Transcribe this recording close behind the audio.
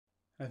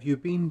Have you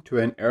been to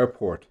an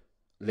airport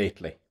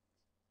lately?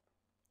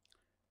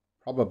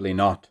 Probably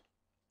not.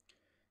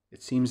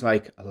 It seems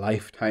like a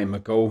lifetime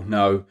ago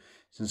now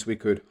since we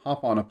could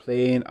hop on a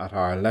plane at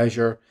our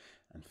leisure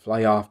and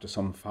fly off to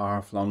some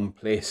far-flung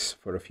place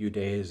for a few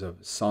days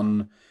of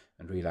sun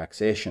and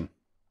relaxation.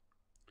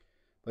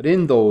 But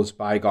in those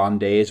bygone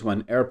days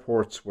when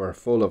airports were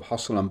full of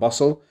hustle and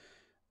bustle,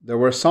 there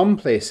were some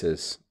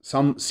places,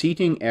 some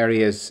seating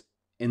areas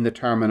in the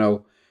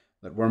terminal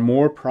that were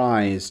more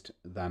prized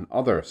than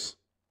others.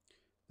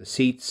 The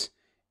seats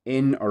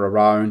in or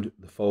around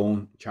the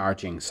phone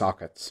charging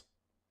sockets.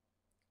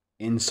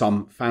 In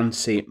some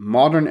fancy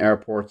modern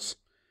airports,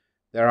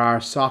 there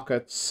are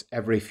sockets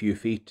every few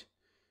feet,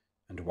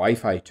 and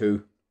Wi-Fi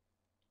too.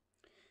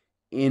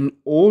 In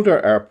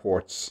older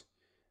airports,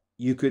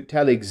 you could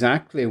tell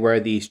exactly where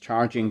these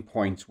charging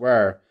points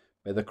were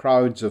by the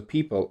crowds of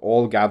people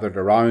all gathered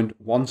around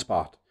one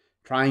spot,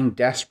 trying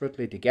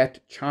desperately to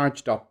get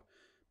charged up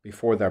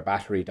before their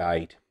battery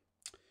died.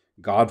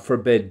 God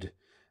forbid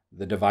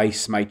the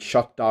device might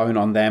shut down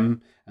on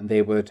them and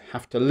they would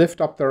have to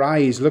lift up their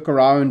eyes, look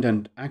around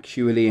and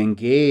actually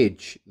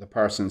engage the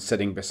person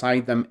sitting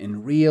beside them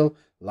in real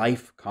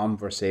life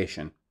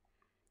conversation.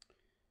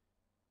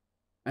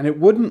 And it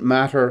wouldn't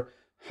matter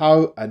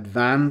how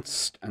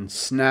advanced and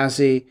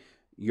snazzy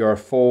your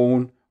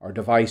phone or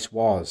device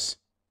was.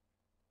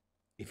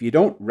 If you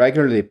don't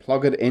regularly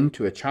plug it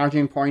into a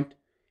charging point,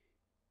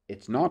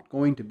 it's not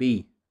going to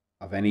be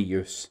of any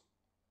use.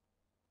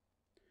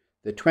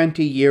 The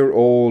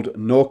 20-year-old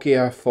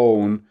Nokia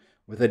phone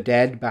with a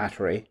dead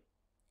battery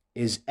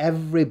is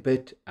every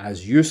bit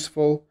as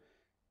useful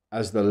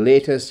as the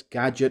latest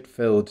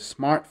gadget-filled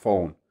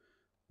smartphone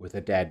with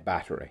a dead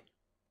battery.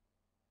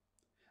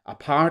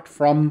 Apart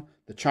from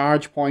the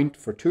charge point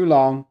for too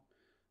long,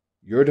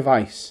 your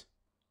device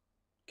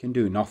can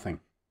do nothing.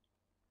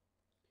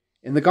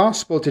 In the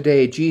Gospel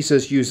today,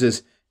 Jesus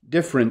uses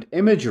different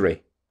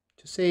imagery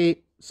to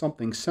say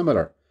something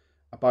similar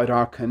about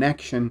our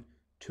connection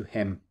to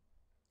Him.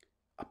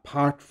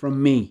 Apart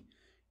from me,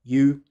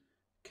 you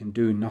can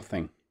do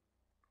nothing.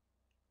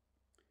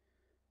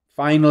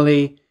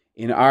 Finally,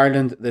 in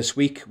Ireland this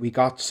week, we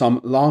got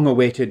some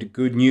long-awaited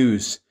good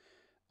news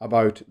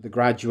about the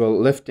gradual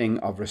lifting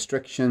of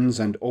restrictions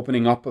and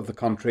opening up of the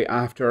country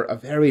after a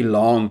very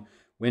long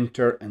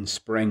winter and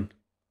spring.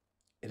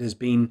 It has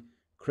been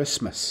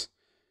Christmas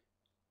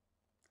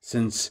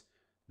since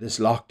this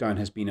lockdown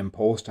has been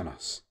imposed on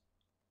us.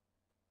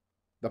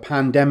 The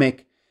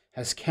pandemic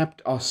has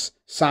kept us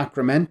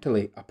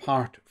sacramentally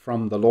apart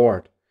from the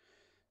Lord.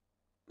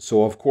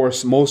 So, of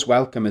course, most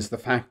welcome is the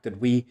fact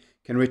that we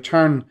can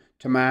return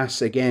to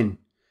Mass again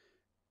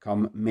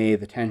come May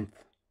the 10th.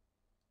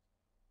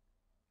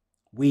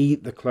 We,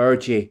 the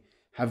clergy,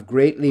 have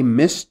greatly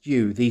missed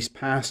you these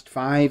past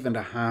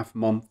 5.5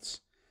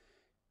 months.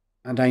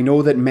 And I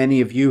know that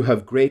many of you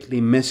have greatly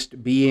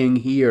missed being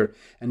here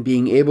and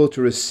being able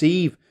to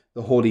receive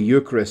the Holy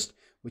Eucharist,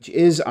 which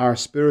is our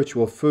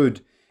spiritual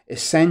food,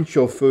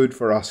 essential food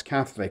for us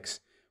Catholics,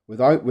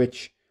 without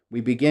which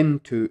we begin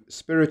to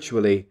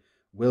spiritually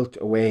wilt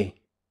away.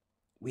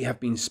 We have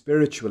been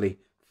spiritually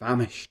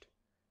famished.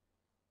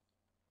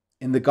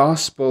 In the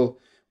Gospel,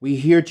 we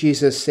hear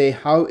Jesus say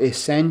how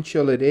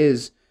essential it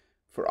is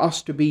for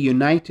us to be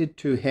united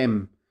to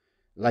Him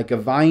like a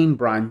vine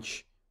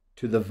branch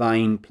to the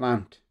vine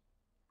plant.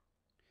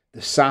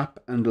 The sap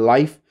and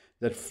life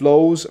that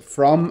flows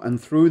from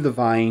and through the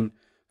vine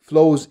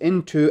flows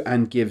into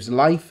and gives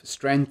life,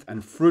 strength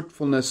and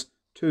fruitfulness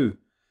to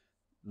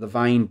the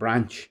vine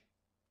branch.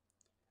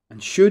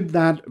 And should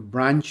that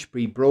branch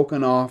be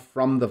broken off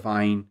from the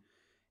vine,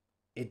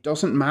 it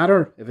doesn't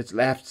matter if it's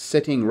left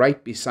sitting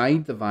right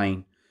beside the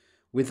vine.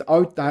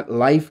 Without that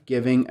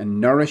life-giving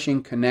and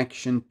nourishing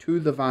connection to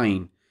the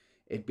vine,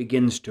 it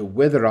begins to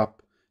wither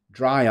up,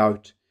 dry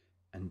out,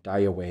 and die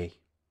away.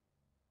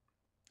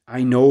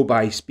 I know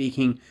by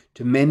speaking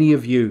to many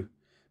of you,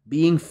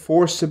 being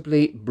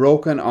forcibly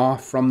broken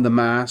off from the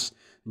Mass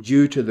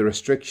due to the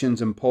restrictions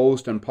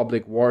imposed on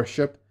public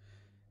worship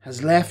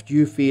has left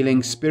you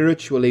feeling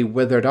spiritually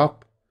withered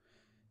up.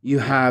 You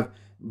have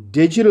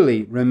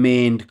digitally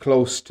remained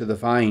close to the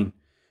vine.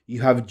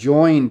 You have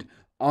joined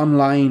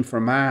online for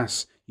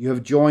Mass. You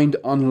have joined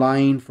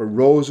online for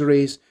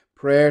rosaries,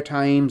 prayer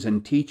times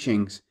and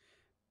teachings.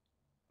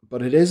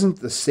 But it isn't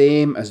the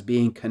same as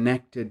being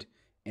connected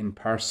in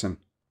person.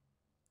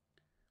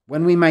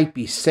 When we might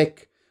be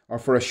sick or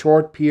for a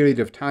short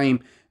period of time,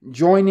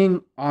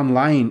 joining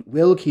online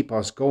will keep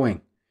us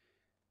going.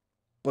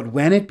 But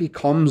when it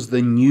becomes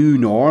the new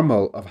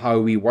normal of how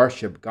we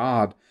worship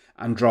God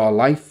and draw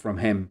life from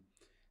Him,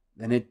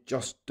 then it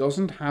just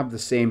doesn't have the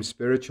same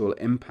spiritual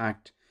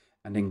impact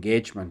and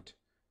engagement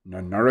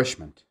nor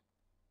nourishment.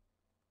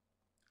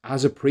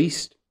 As a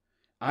priest,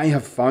 I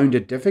have found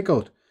it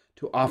difficult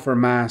to offer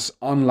Mass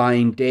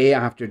online day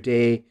after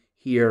day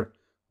here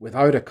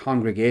without a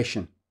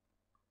congregation.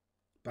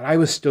 But I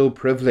was still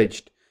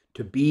privileged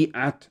to be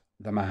at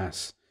the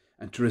Mass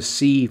and to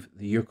receive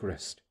the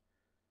Eucharist.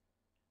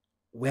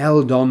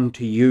 Well done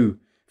to you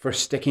for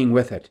sticking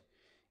with it,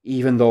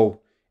 even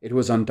though it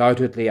was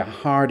undoubtedly a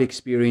hard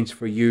experience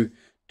for you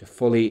to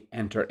fully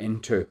enter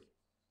into.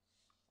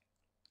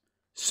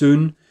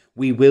 Soon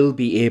we will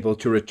be able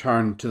to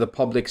return to the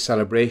public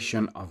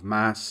celebration of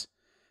Mass,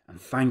 and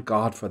thank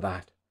God for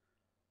that.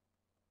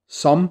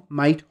 Some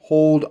might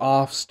hold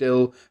off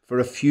still for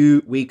a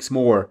few weeks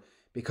more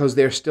because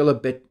they're still a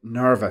bit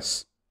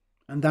nervous,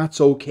 and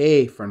that's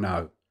okay for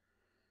now.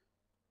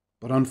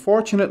 But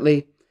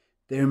unfortunately,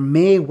 there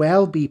may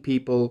well be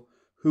people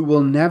who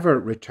will never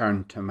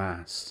return to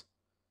Mass.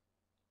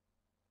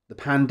 The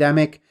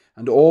pandemic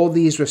and all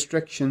these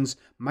restrictions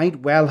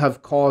might well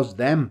have caused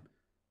them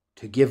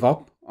to give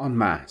up on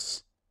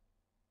Mass.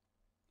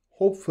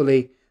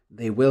 Hopefully,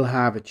 they will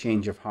have a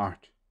change of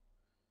heart.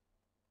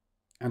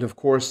 And of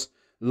course,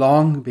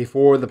 long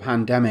before the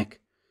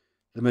pandemic,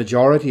 the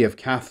majority of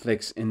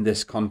Catholics in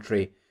this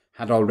country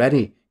had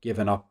already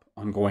given up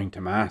on going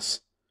to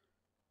Mass.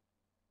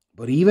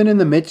 But even in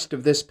the midst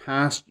of this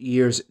past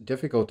year's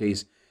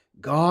difficulties,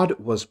 God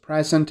was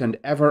present and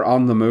ever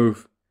on the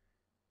move.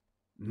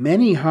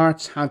 Many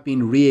hearts have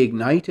been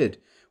reignited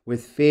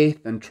with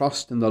faith and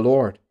trust in the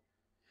Lord.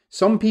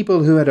 Some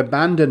people who had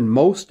abandoned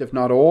most, if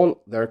not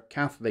all, their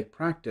Catholic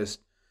practice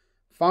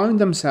found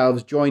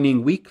themselves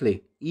joining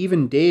weekly,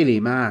 even daily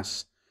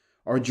Mass,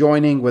 or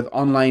joining with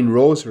online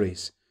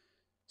rosaries.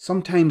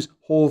 Sometimes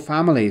whole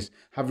families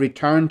have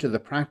returned to the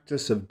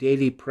practice of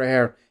daily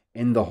prayer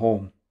in the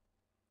home.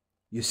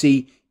 You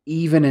see,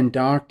 even in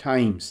dark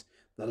times,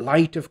 the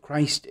light of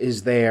Christ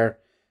is there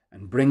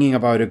and bringing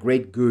about a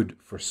great good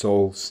for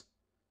souls.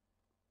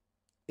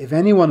 If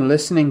anyone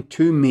listening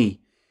to me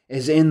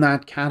is in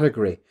that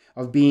category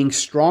of being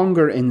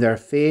stronger in their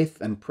faith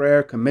and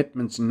prayer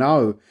commitments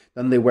now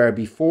than they were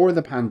before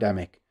the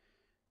pandemic,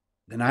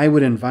 then I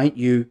would invite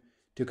you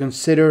to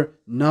consider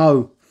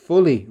now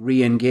fully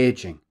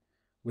re-engaging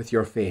with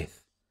your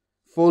faith,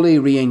 fully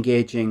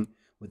re-engaging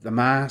with the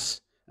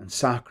Mass and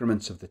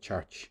sacraments of the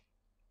Church.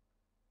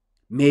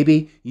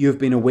 Maybe you've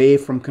been away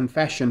from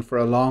confession for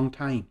a long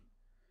time.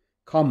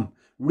 Come,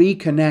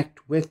 reconnect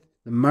with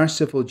the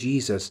merciful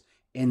Jesus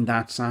in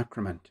that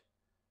sacrament.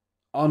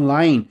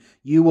 Online,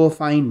 you will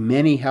find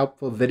many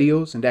helpful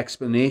videos and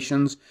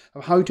explanations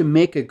of how to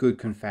make a good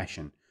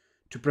confession,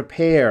 to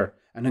prepare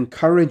and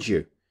encourage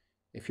you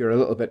if you're a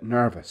little bit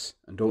nervous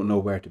and don't know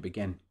where to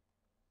begin.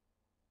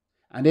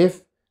 And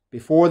if,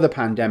 before the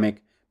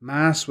pandemic,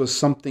 Mass was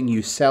something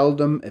you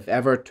seldom, if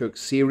ever, took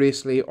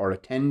seriously or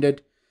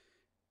attended,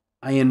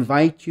 I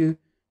invite you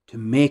to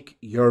make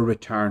your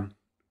return.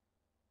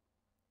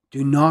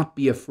 Do not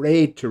be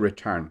afraid to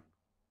return.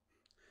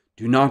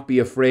 Do not be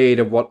afraid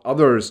of what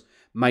others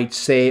might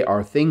say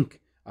or think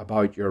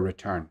about your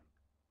return.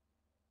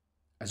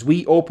 As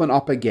we open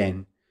up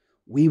again,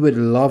 we would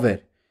love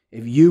it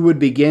if you would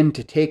begin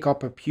to take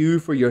up a pew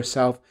for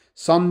yourself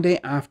Sunday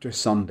after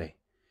Sunday.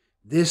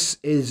 This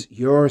is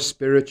your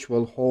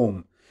spiritual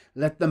home.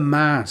 Let the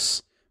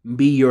Mass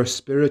be your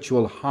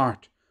spiritual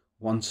heart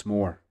once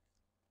more.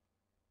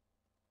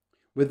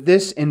 With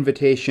this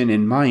invitation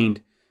in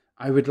mind,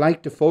 I would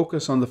like to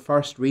focus on the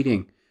first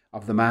reading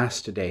of the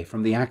Mass today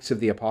from the Acts of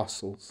the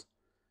Apostles.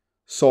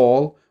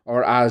 Saul,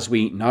 or as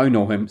we now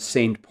know him,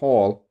 St.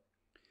 Paul,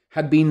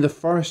 had been the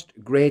first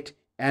great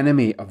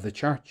enemy of the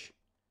Church.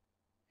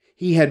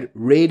 He had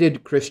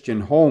raided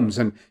Christian homes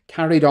and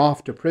carried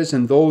off to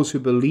prison those who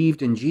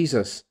believed in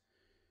Jesus.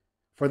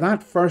 For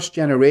that first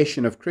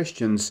generation of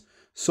Christians,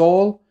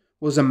 Saul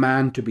was a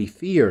man to be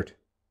feared.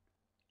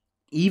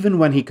 Even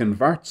when he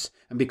converts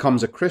and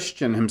becomes a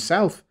Christian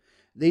himself,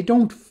 they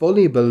don't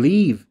fully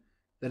believe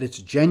that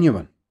it's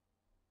genuine.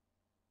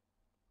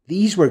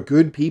 These were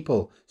good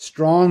people,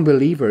 strong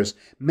believers.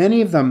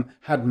 Many of them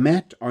had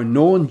met or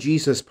known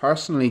Jesus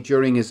personally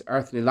during his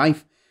earthly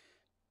life.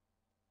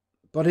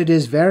 But it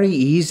is very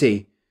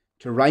easy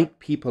to write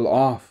people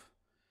off.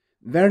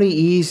 Very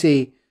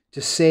easy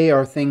to say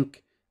or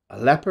think, a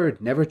leopard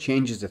never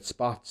changes its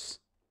spots.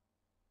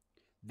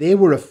 They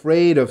were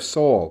afraid of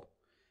Saul,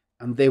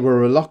 and they were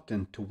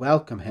reluctant to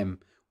welcome him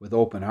with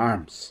open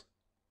arms.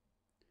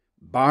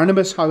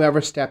 Barnabas,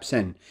 however, steps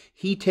in.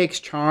 He takes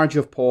charge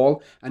of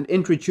Paul and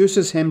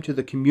introduces him to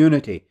the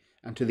community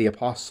and to the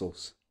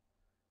apostles.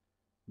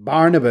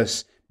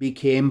 Barnabas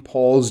became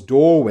Paul's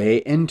doorway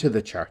into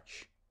the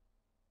church.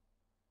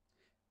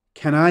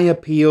 Can I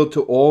appeal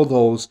to all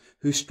those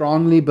who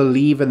strongly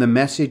believe in the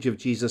message of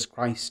Jesus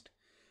Christ?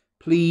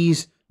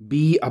 Please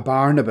be a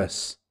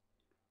Barnabas.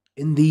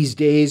 In these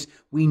days,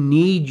 we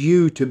need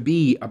you to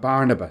be a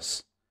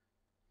Barnabas.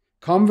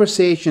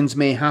 Conversations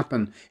may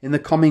happen in the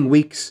coming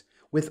weeks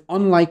with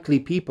unlikely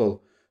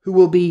people who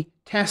will be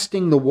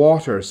testing the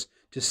waters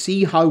to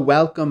see how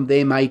welcome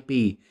they might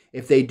be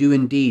if they do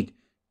indeed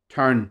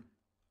turn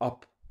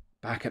up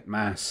back at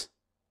Mass.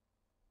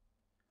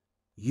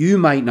 You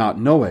might not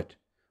know it,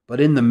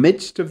 but in the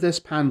midst of this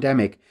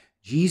pandemic,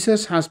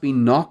 Jesus has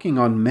been knocking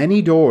on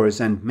many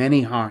doors and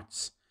many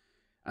hearts,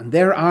 and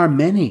there are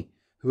many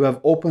who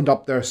have opened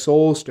up their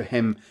souls to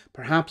him,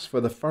 perhaps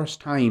for the first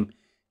time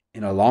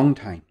in a long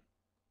time.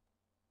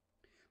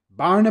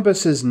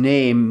 Barnabas's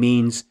name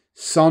means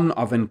son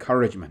of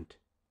encouragement.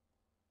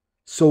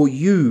 So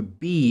you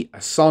be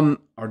a son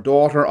or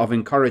daughter of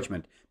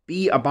encouragement.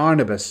 Be a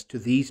Barnabas to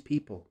these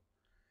people.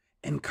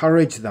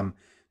 Encourage them,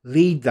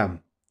 lead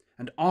them,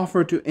 and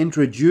offer to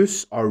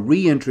introduce or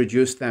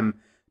reintroduce them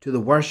to the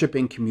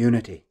worshipping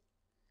community.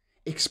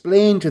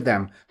 Explain to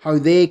them how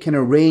they can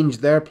arrange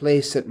their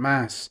place at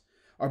Mass,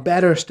 or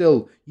better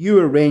still, you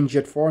arrange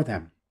it for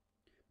them.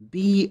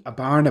 Be a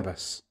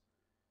Barnabas.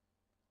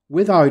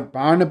 Without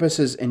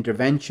Barnabas's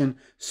intervention,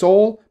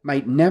 Saul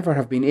might never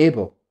have been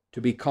able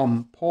to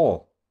become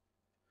Paul.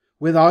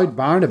 Without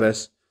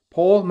Barnabas,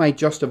 Paul might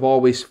just have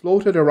always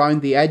floated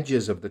around the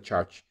edges of the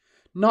church,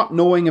 not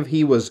knowing if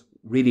he was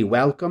really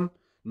welcome,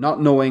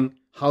 not knowing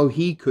how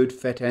he could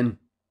fit in.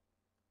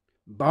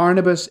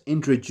 Barnabas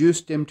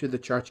introduced him to the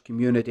church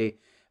community,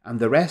 and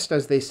the rest,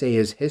 as they say,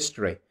 is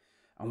history.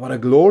 And what a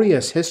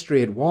glorious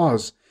history it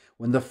was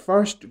when the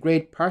first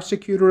great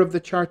persecutor of the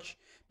church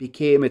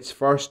became its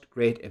first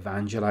great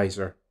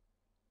evangelizer.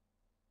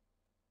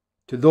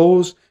 To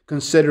those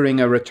considering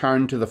a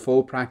return to the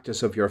full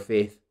practice of your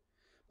faith,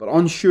 but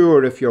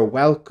unsure if you're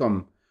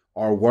welcome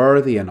or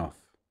worthy enough,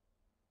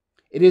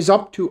 it is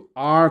up to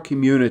our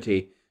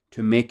community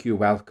to make you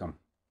welcome.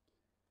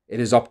 It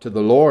is up to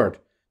the Lord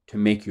to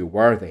make you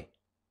worthy.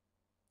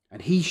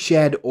 And He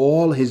shed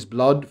all His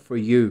blood for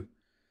you.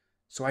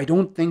 So I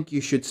don't think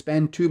you should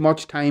spend too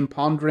much time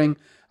pondering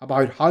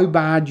about how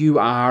bad you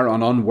are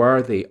and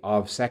unworthy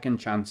of second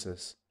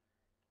chances.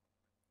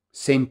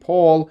 St.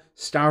 Paul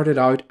started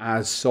out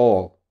as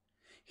Saul.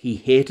 He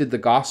hated the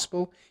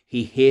gospel,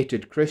 he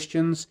hated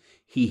Christians,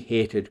 he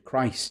hated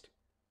Christ.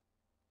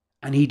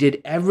 And he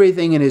did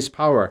everything in his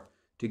power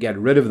to get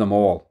rid of them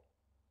all.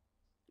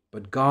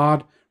 But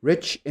God,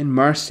 rich in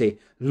mercy,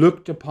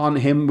 looked upon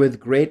him with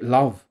great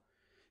love.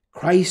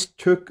 Christ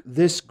took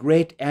this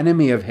great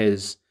enemy of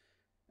his,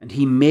 and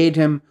He made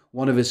him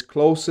one of His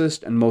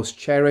closest and most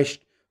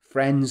cherished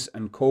friends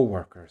and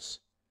co-workers.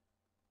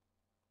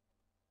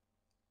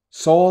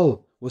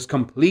 Saul was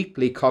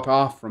completely cut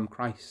off from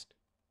Christ,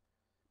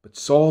 but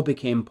Saul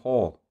became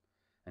Paul,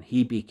 and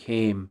he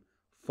became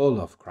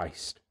full of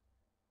Christ.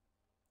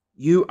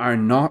 You are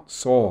not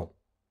Saul,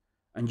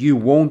 and you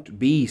won't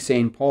be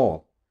St.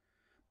 Paul,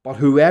 but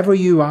whoever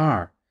you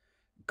are,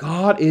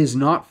 God is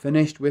not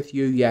finished with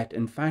you yet.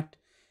 In fact,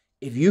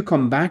 if you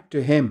come back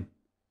to Him,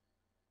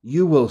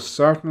 you will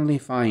certainly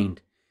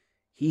find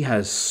He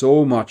has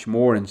so much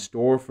more in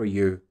store for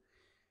you,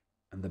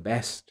 and the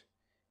best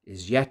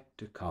is yet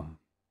to come.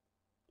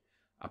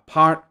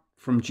 Apart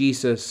from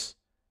Jesus,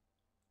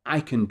 I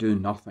can do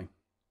nothing.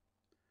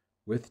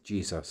 With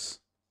Jesus,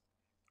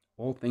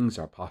 all things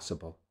are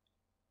possible.